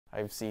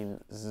I've seen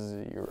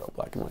 0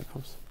 black and white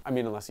films. I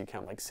mean, unless you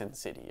count like Sin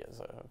City as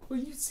a... Well,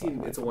 you've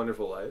seen It's a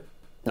Wonderful Life.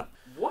 No.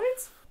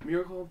 What?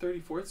 Miracle on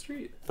 34th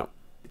Street? No.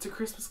 It's a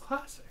Christmas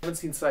classic. I haven't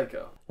seen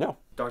Psycho. No.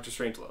 Doctor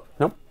Strangelove.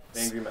 Nope.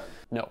 Angry Men.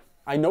 No.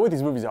 I know what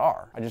these movies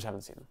are. I just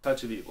haven't seen them.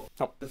 Touch of Evil.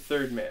 Nope. The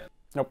Third Man.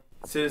 Nope.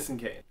 Citizen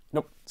Kane.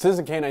 Nope.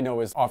 Citizen Kane I know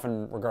is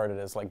often regarded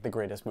as like the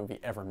greatest movie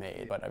ever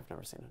made, but I've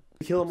never seen it.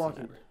 To Kill a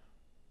Mockingbird.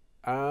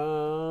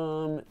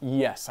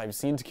 Yes, I've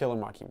seen To Kill a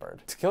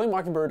Mockingbird. To Kill a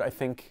Mockingbird I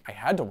think I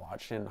had to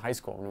watch in high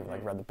school when we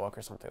like read the book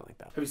or something like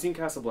that. Have you seen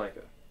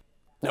Casablanca?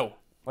 No.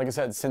 Like I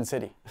said, Sin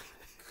City.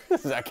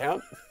 Does that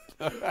count?